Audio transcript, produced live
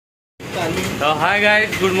तो hi guys,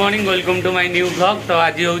 good morning, welcome to my new vlog. तो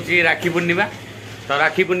आज हूँ राखी पूर्णिमा। तो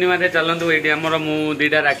राखी पूर्णिमा चलतु ये आमर मु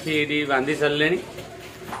दीटा राखी ये बांधी सारे।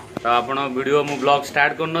 तो आपण वीडियो मु ब्लॉग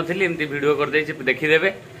स्टार्ट कर नी एमती वीडियो करदे देखीदे।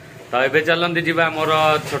 तो ये चलते जी मोर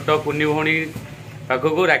छोट कुनी भौणी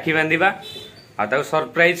पाखक राखी बांधा आ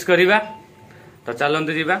सरप्राइज करवा। तो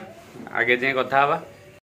चलतु जी आगे जाए कथा हवा।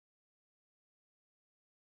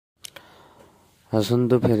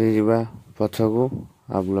 आसतु फेरी जा पछकू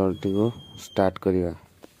आ ब्लॉग टी को स्टार्ट करवा।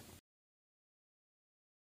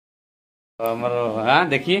 हमर हाँ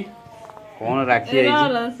देखिए कौन राखी आई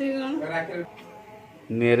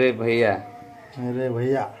मेरे भैया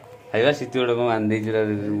आइबा सीती गोटे कौन बांधे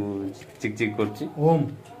चिक चिक कर ओम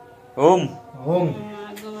ओम ओम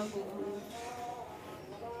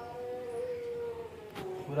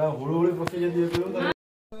पूरा हुड़ हुड़ पके जदी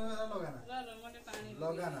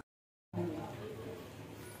लगाना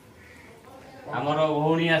हमर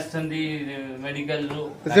भौणी आछंदी मेडिकल रो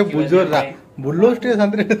से बुझो बुल्लो स्टे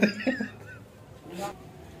सांद्रे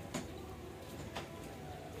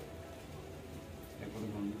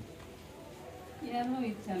यार नो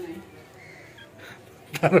इच्छा नहीं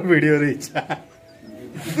तार वीडियो रे इच्छा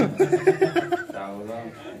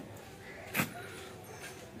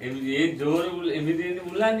ए जोर एमिदी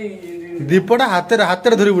बुलानी दीपटा हाथे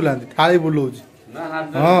धरी बुलांती थाली बुलौची ना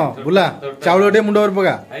हाथ हां बुला चावल डे मुंडो पर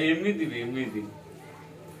पगा एमिदी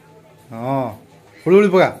हां हुळुळी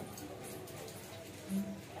पगा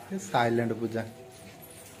साइलेंट पूजा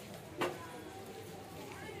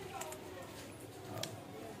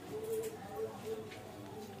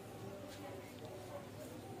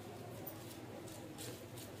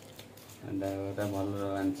अंडा भल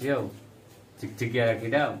आंची आ चिकचिकिया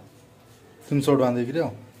राखीटा तुम सोड बांधे कि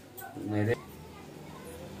मेरे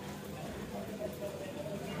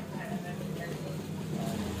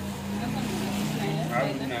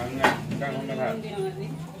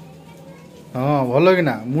हाँ भल कि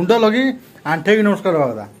ना मुंड लगी आंठे की नमस्कार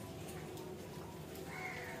कथा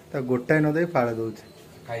तो गोटाए न दे फाड़े दौर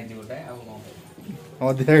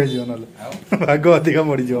अधिका जीव ना भाग अधिका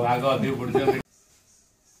मरी जाव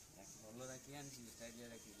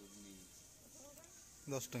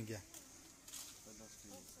 10 टंकिया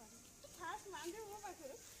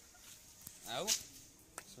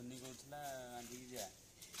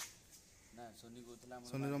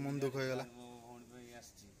सोनी मन दुख हो गला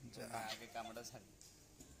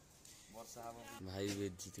भाई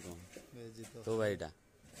बेइज्जत कौन बेइज्जत तो भाईटा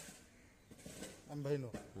हम भाई नो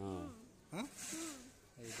हां हां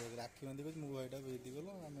ए देख राखी बांधी को मु भाईटा बेइज्जत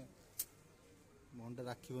गलो हमें मोंटा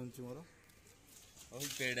राखी बंचु मोर ओ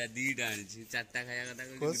पेड़ा दीटा आनी चारटा खाया कथा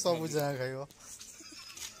को सब जा खाइबो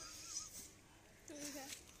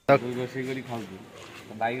तक रोसी करी खाउ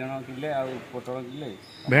बैगण किले आ पोटल किले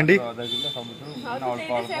भेंडी आधा किलो सब अल्प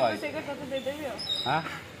अल्प हाँ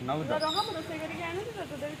नौ तो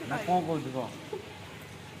ना कौन कौन कह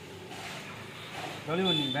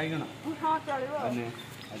चलनी बैगण हाँ चलो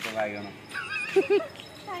बैगण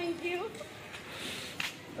थैंक यू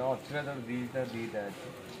तो अच्छे तो दीटा दीटा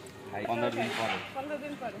 15 दिन पर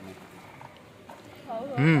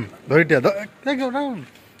धरिटिया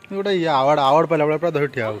गोटे आवार्ड पाला बेला पूरा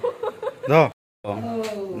धरिटिया ध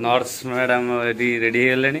नर्स मैडम रेडी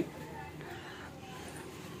हो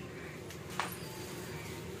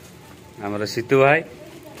आमर सीतू भाई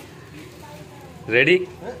रेडी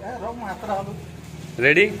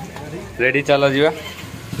रेडी रेडी चलो जीवा।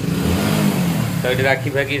 तो राखी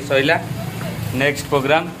फाखी सैला नेक्स्ट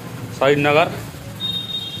प्रोग्राम शहीद नगर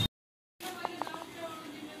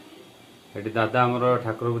ये दादा आमर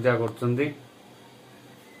ठाकुर पूजा कर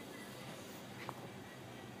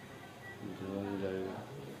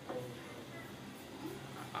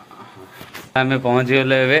आमे पहुँच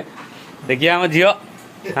गले। देखिए आम झील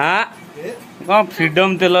हाँ कौन फ्रीडम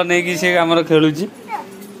तेल नहीं कि से आमर खेलुची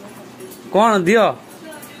कौन दियो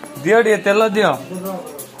दियो टे तेल दियो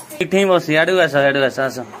ठीक बस याडू आस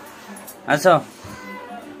आस आस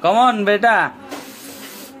कमन बेटा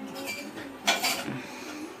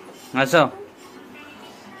आस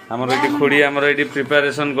आमर ये खुड़ी आमर ये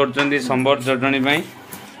प्रिपेरेसन कर संबर चटनी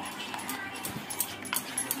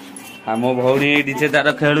मो भौणी ये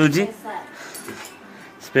तार खेलुची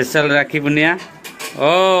स्पेशल राखी पूर्णिमा ओ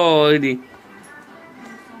ये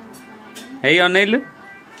हे अनैलु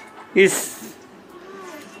इस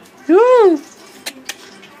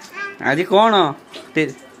आज कौन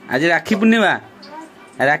आज राखी पूर्णिमा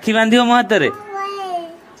राखी बांधिबो मो हाथ रे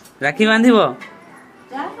राखी बांधिबो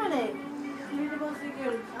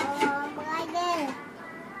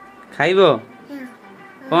खाइबो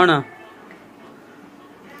कौन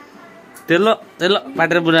तेल तेल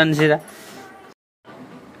पाटे पुरानी सीरा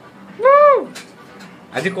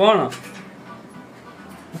आज कौन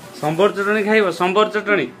संबर चटनी खाइब संबर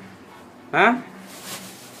चटनी हाँ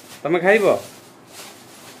तमे खाइब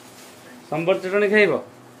संबर चटनी खाइब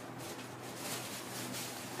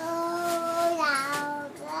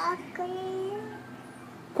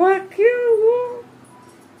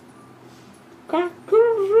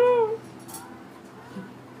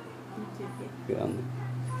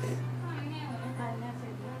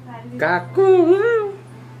काकू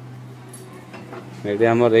एडी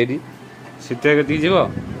हमर रेडी सिटे के दीजिब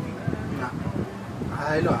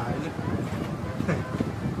आइलो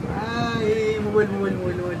mobile mobile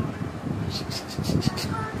mobile mobile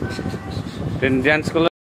dance कल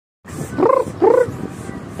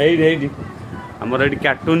एडी हमर एडी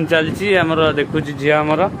कार्टून चलची हमर देखुची झिया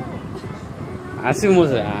हमर आसी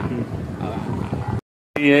मोसे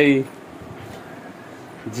यही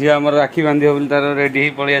झिया हमर राखी बांधी बोली तार रेडी ही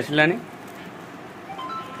पळी आसिलानी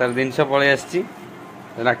तार जिनस पळी आसी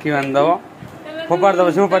राखी बांधव फोपाड़ दब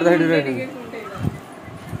से फोपाड़ दे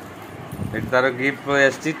तार गिफ्ट पळी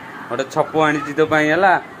आसी गोटे छप आनी तो पाई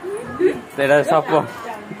हला तेरा छप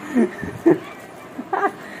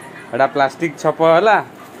एटा प्लास्टिक छप हला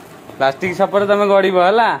प्लास्टिक छप रे तमे गड़ीब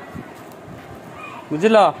हला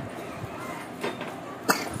बुझल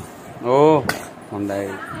ओ ठंडा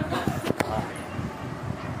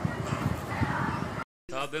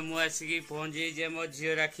तबे मु आसिकी पहुंच जे मो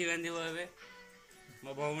झियो राखी बांधिब एबे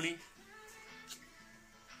मो भौणी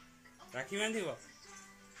राखी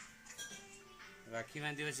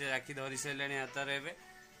बांधिब से राखी धरी सारे हाथ रे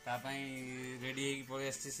रेडी होगी पड़े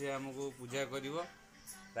आसी से आमको पूजा कर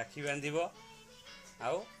राखी बांधिब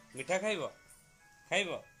आउ मिठा खाइब खाइब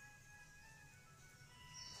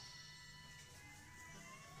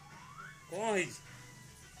कौन है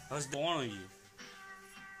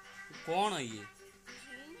कौन ये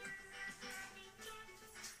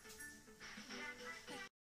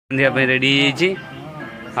रेडी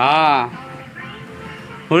हाँ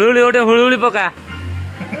हुलुली गोटे हुलुली पका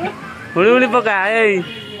हुलुली पका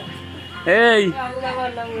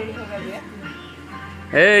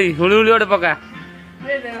हुलुली गोटे पका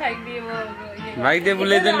भाई दे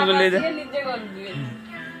बुले दे बुले दे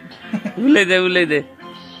बुले दे बुले दे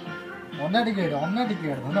अन्ना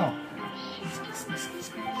टिकेट धनो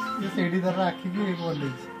ये सेडी दर राखी की एक बोल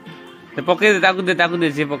दे पके दे ताकू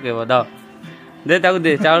दे से पकेब दे ताकू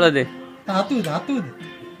दे चावल दे धातु दे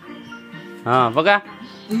हाँ पका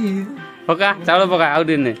पका चावल पका आउ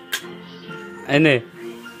ने एने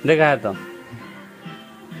देखा तो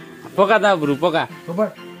पका ता ब्रू पका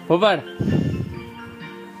फोपाड़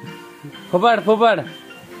फोपाड़ फोपाड़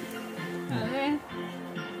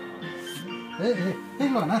ए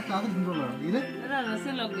लो ना तादर लो इले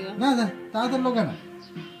से लग गया ना तादर लोगे ना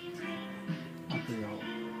आते हो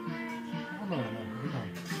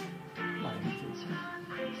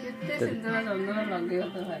कितने सुंदर सुंदर लग गया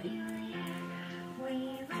तो भाई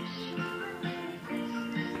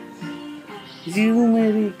जीव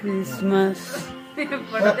मेरी क्रिसमस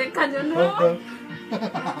बड़ा देखा जो ना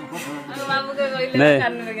बाबू के कोई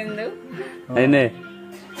कान में गेंदो नहीं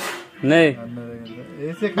नहीं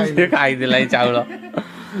ऐसे खाई दिला चावल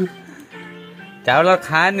चावल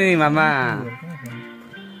खानी मामा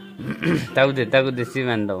ताकू दे सी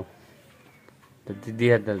मान दो तो दीदी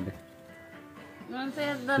हाथ दे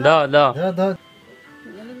दो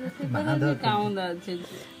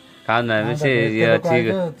खाऊ ना वैसे ये ठीक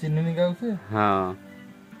चिन्नी निकाल से हाँ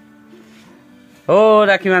ओ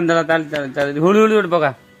राखी मान दला ताल चल हुली हुली उठ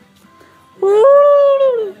पका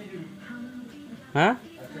हाँ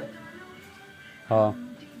हाँ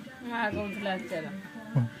मां को उठला चला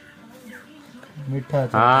मीठा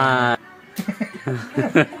हाँ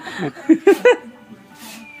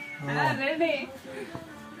रेडी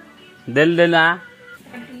दिल दिला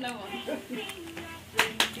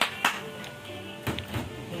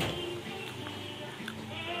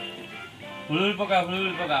हुली पका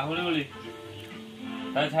हुली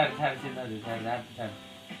छाड़ सीधा छाड़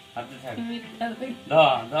हाथ छाड़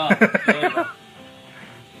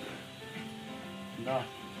दो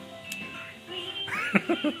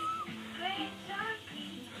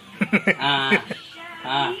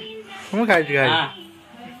हम खाई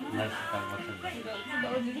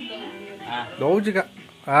दौज का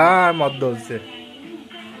मत दौज से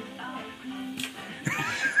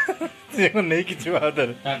नहीं किसी बात है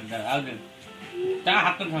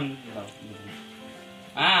हाथ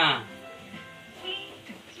हाँ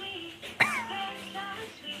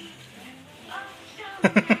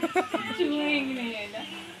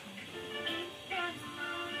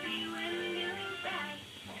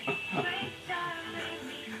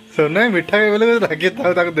सुना मीठा के बोले राखी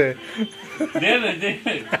था तक दे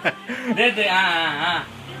दे हाँ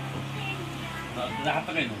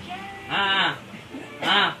हाथ कहीं हाँ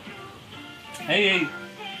हाँ हे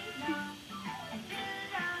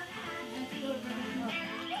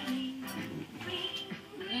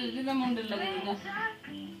मुंडे लगेगा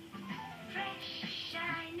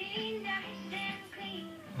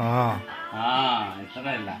हाँ हाँ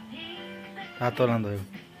इतना है हाथ तो लंदो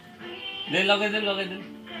दे लगे दे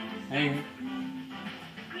हे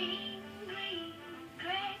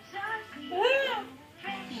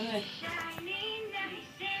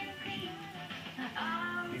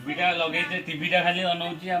टीवीटा लगे टीवीटा खाली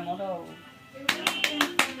अनौची आमर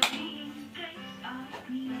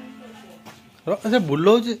अच्छा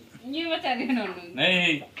बुलाऊची ये बेचारी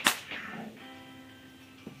नहीं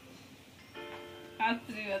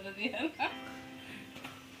आशीर्वाद दिया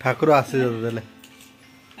ठाकुर आशीर्वाद देले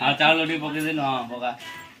हाँ चावल रोटी पके दे हाँ पका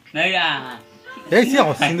नहीं हाँ ए सी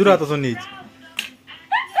सिंदूर हाथ सुनी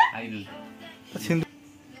आइल सिंदूर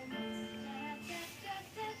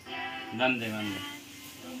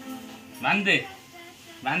बांध दे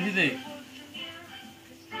दे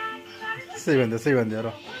सही बंदे यार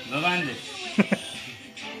बांध दे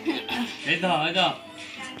ये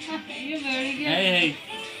ये बेड़ी के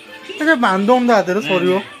अच्छा बांधो हम दाते रे सॉरी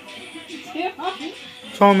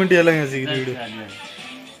 6 मिनट ये लगे सी वीडियो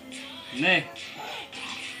नहीं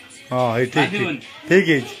हां ये ठीक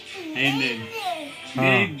है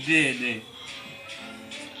हाँ दे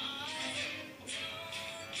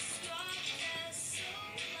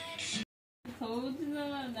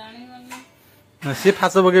सी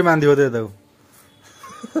फास पके बांधियो दे ताऊ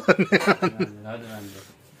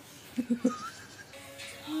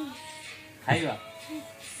खाइबा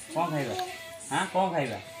कौन खाइबा हाँ कौन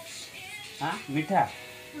खाइबा हाँ मीठा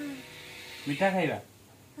खाइबा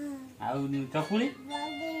आउ चकुली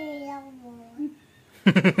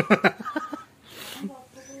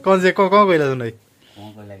कौन से कौन कहला सुनाई कौन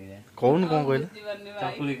कहला कि कौन कहला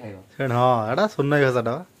चकुली खाइबा छेन हां एडा सुननाई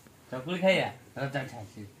भाषाटा चकुली खाइया अच्छा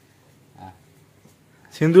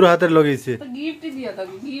सिंदूर हाथ लगे से तो गिफ्ट दिया था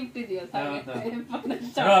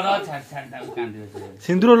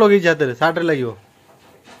सिंदूर लगे जाते रे साटे लागियो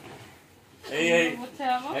ए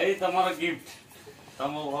तमरो गिफ्ट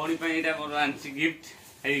तम भौणी पे एटा मोर आंसी गिफ्ट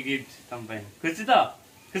ए गिफ्ट तम पे खुशी तो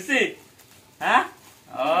खुशी हां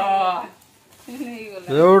ओ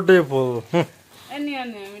ब्यूटीफुल अन्य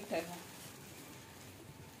मिठा खा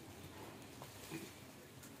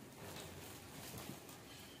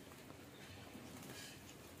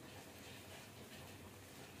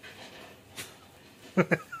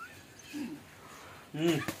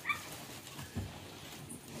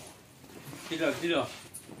चिलो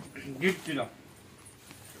गिफ्ट चिलो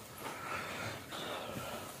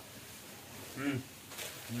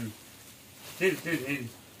ठीक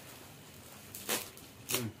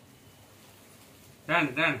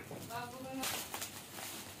done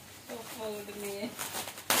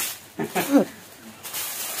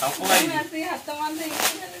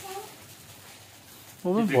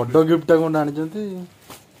बड़ गिफ्ट कौन आनी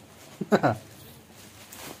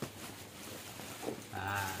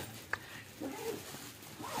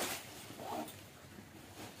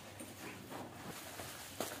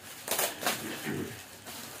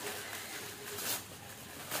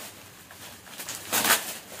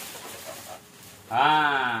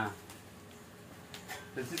हाँ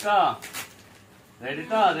तो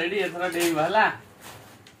रेडी एथर डेइब हला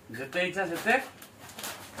जते इच्छा सेते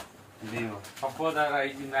देव सपोज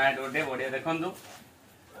आइछि मैट ओटे बढ़िया देखंतु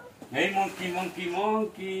हे मंकी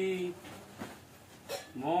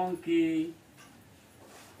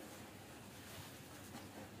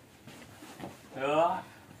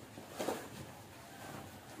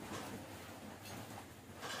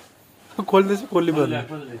खोल दे से खोली पर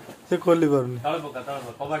से खोली पर तळ पका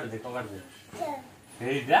कबाट दे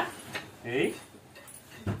हे जा हे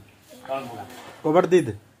तळ पका कबाट दे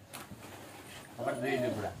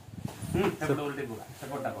पूरा सेपट उल्टी पूरा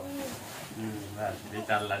सेपटा को बस ये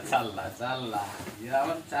चलला ये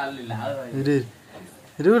आवर चलला रे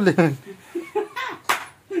बोले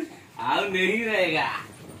आउ नहीं रहेगा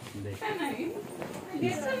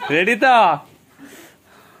रेडी तो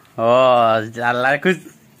ओ चलला कुछ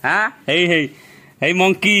हाँ hey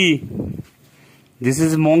monkey this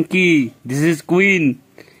is queen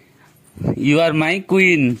you are my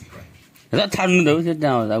queen छाड़ू दो से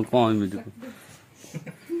जाओ कौन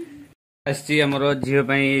आसी आमर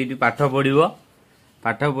झील पाठ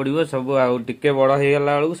पढ़ो सब आउ टिके बड़ हो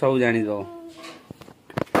गला बेलू सब जानी दो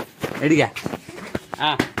एडिका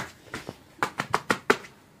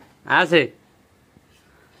आ से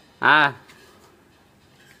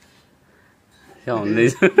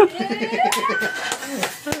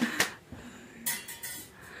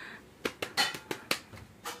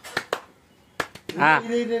हाँ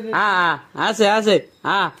हाँ आसे आसे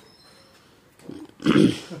हाँ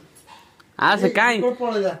आसे काई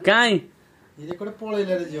काई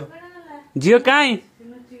झियो काई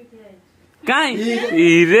काई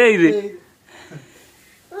इरे इरे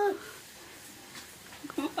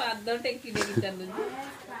ପାଦ ଟେକି ଟେକି ଚାଲୁଛି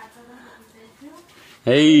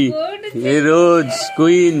ହେଇ ଏ ରୋଜ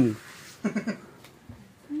କୁଇନ୍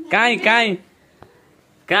କାଇ କାଇ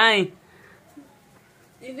କାଇ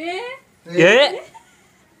ଇରେ ଏ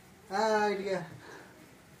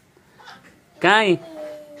କାଇ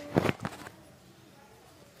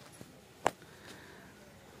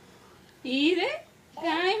ଇରେ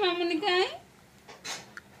କାଇଁ ମାମୁନି କାଇଁ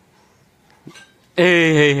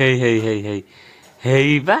Hey, hey, hey, hey, hey, hey.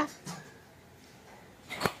 Hey, ba.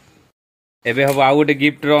 ଏବେ ହବ ଆଉ ଗୋଟେ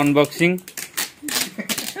ଗିଫ୍ଟ ର ଅନବକ୍ସିଂ।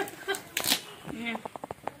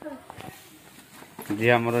 ଯେ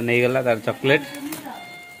ଆମର ନେଇଗଲା ତାର ଚକୋଲେଟ।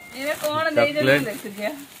 ଇରେ କଣ ଚକୋଲେଟ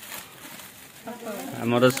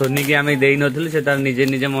ଆମର ସୋନି କି ଆମେ ଦେଇ ନଥିଲୁ ସେ ତାର ନିଜେ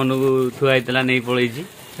ନିଜେ ମନକୁ ଥୁଆ ହେଇଥିଲା ନେଇ ପଳେଇଛି।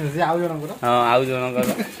 ଆଉ ଜଣଙ୍କର ହଁ ଆଉ ଜଣଙ୍କର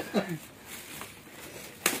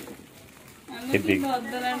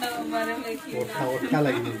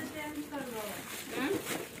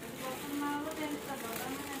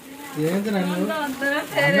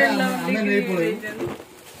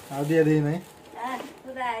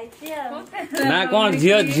ନା କଣ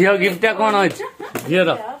ଝିଅ ଝିଅ ଗିଫ୍ଟ କଣ ଅଛି ଝିଅର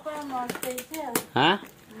ହଁ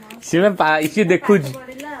ସିଏ ଦେଖୁଛି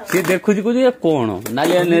ସିଏ ଦେଖୁଛି କହୁଛି କଣ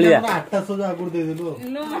ନାଲିଆ ନେଳିଆ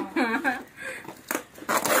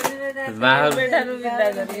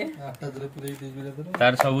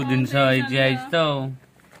ତାର ସବୁ ଜିନିଷ ହେଇଛି ଆଇଛି ତ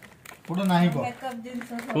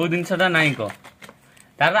କୋଉ ଜିନିଷଟା ନାହିଁ କ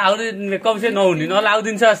ତାର ଆହୁରି ମେକଅପ୍ ସେ ନଉନି ନହେଲେ ଆଉ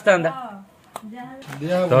ଜିନିଷ ଆସିଥାନ୍ତା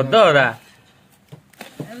ଦଦରା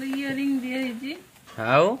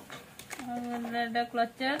ଆଉ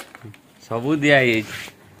ସବୁ ଦିଆ ହେଇଯାଇଛି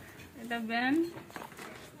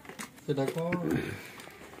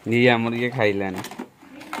ଇଏ ଆମର ଇଏ ଖାଇଲାନି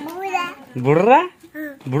ବୁଢରା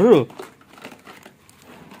ବୁଢୁ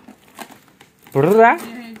ବୁଢରା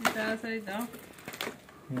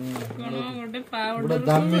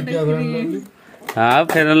ହଁ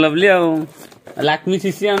ଫେର ଲଭଲି ଆଉ ଲାକ୍ମି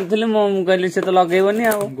ଶିଶି ଆଣିଥିଲି ମୁଁ କହିଲି ସେ ତ ଲଗେଇବନି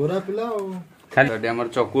ଆଉ ଗୋରା ପିଲା ଆଉ ଖାଲି ଆମର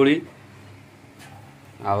ଚକୁଳି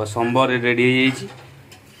ଆଉ ସମ୍ବର ରେଡି ହେଇଯାଇଛି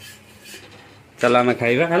ଚାଲ ଆମେ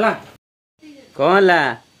ଖାଇବା ହେଲା କଣ ହେଲା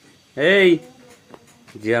ଏଇ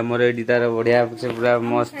ଝିଅ ଆମର ଏଇଠି ତାର ବଢିଆ ସେ ପୁରା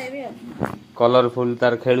ମସ୍ତ କଲରଫୁଲ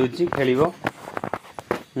ତାର ଖେଳୁଛି ଖେଳିବ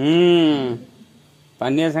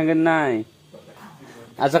ପାନିଆ ସାଙ୍ଗରେ ନାଇଁ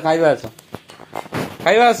ଆସ ଖାଇବା ଆସ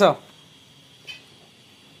ଖାଇବା ଆସ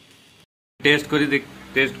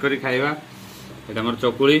ଟେଷ୍ଟ କରି ଖାଇବା ଏଇଟା ଆମର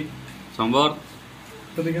ଚକୁଳି ସମ୍ବର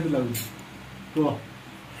କେମିତି ଲାଗୁଛି କୁହ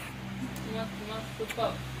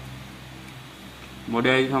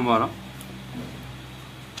ବଢିଆ ହେଇଛି ସମ୍ବର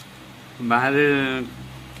ବାହାରେ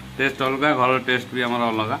ଟେଷ୍ଟ ଅଲଗା ଘର ଟେଷ୍ଟ ବି ଆମର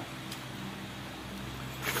ଅଲଗା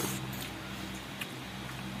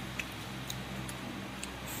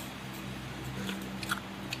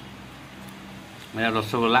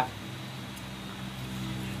ରସଗୋଲା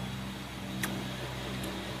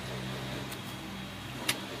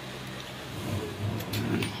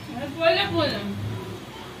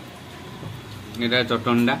এটা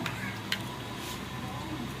চটনটা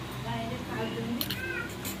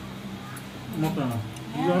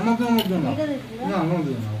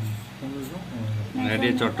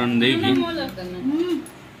চটন ଦେଇକି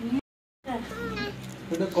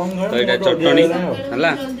ତ ଏଇଟା ଚଟଣି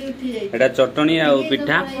ହେଲା ଏଇଟା ଚଟଣି ଆଉ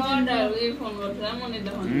ପିଠା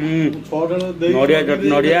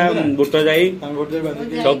ନଡିଆ ବୁଟ ଯାଇ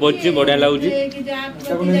ସବୁ ପଡୁଛି ବଢିଆ ଲାଗୁଛି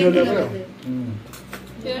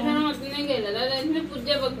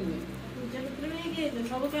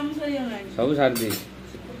ସବୁ ସାରି ଦେଇଛି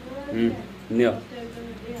ନିଅ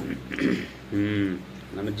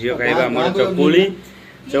ଆମେ ଝିଅ ଖାଇବା ଆମର ଚକୁଳି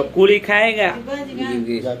ଚକୁଳି ଖାଏଗା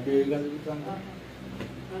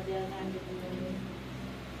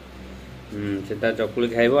ସେଟା ଚକୁଳି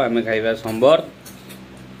ଖାଇବ ଆମେ ଖାଇବା ସମ୍ବର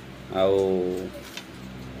ଆଉ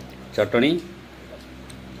ଚଟଣି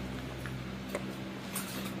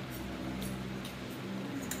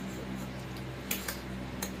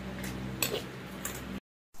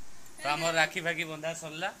ତ ଆମର ରାକ୍ଷୀ ଫାକ୍ଷୀ ବନ୍ଧା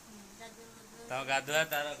ସରିଲା ତ ଗାଧୁଆ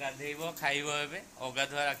ତାର ଗାଧେଇବ ଖାଇବ ଏବେ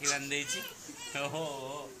ଅଗାଧୁଆ ରାକ୍ଷୀ ବାନ୍ଧି ଦେଇଛି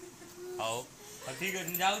ହଉ ଠିକ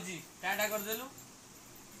ଅଛି ଯାଉଛି ଟାଟା କରିଦେଲୁ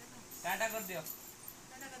ଟାଟା କରିଦିଅ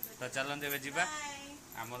ତ ଚାଲନ୍ତୁ ଏବେ ଯିବା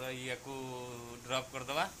ଆମର ଇଏକୁ ଡ୍ରପ୍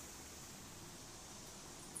କରିଦବା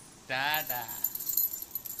ଟାଟା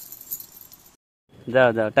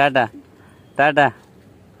ଯାଅ ଟାଟା ଟାଟା